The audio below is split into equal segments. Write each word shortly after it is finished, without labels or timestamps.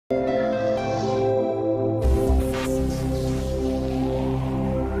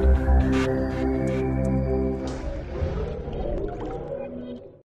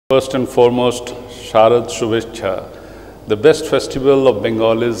First and foremost, Sharad Shubhechha. The best festival of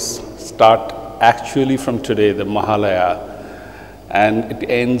Bengalis start actually from today, the Mahalaya, and it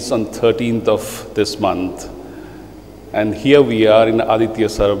ends on 13th of this month. And here we are in Aditya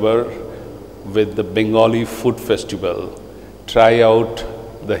Sarovar with the Bengali food festival. Try out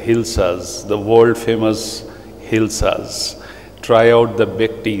the hilsas, the world famous hilsas. Try out the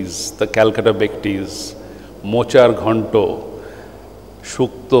bektis, the Calcutta bektis, mochar ghanto,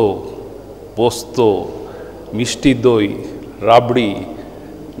 shukto, posto, mishti doi, rabdi,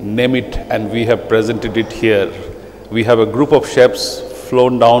 name it, and we have presented it here. We have a group of chefs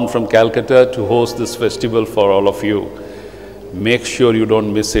flown down from Calcutta to host this festival for all of you. Make sure you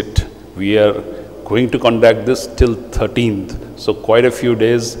don't miss it. We are going to conduct this till 13th, so quite a few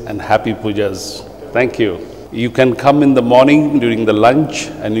days, and happy pujas. Thank you. You can come in the morning during the lunch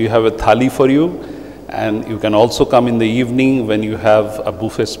and you have a thali for you, and you can also come in the evening when you have a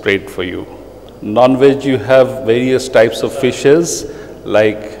buffet spread for you. Non-veg, you have various types of fishes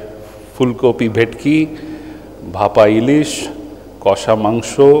like fulkopi bhetki, bhapa ilish, kosha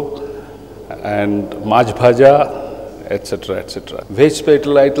mangsho, and maj bhaja, etc. etc. Veg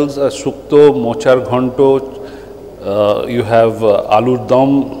special items are shukto, mochar ghanto, you have aloo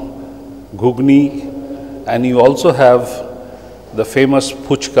dum, ghugni, and you also have the famous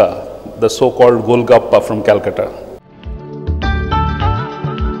puchka, the so-called golgappa from Calcutta.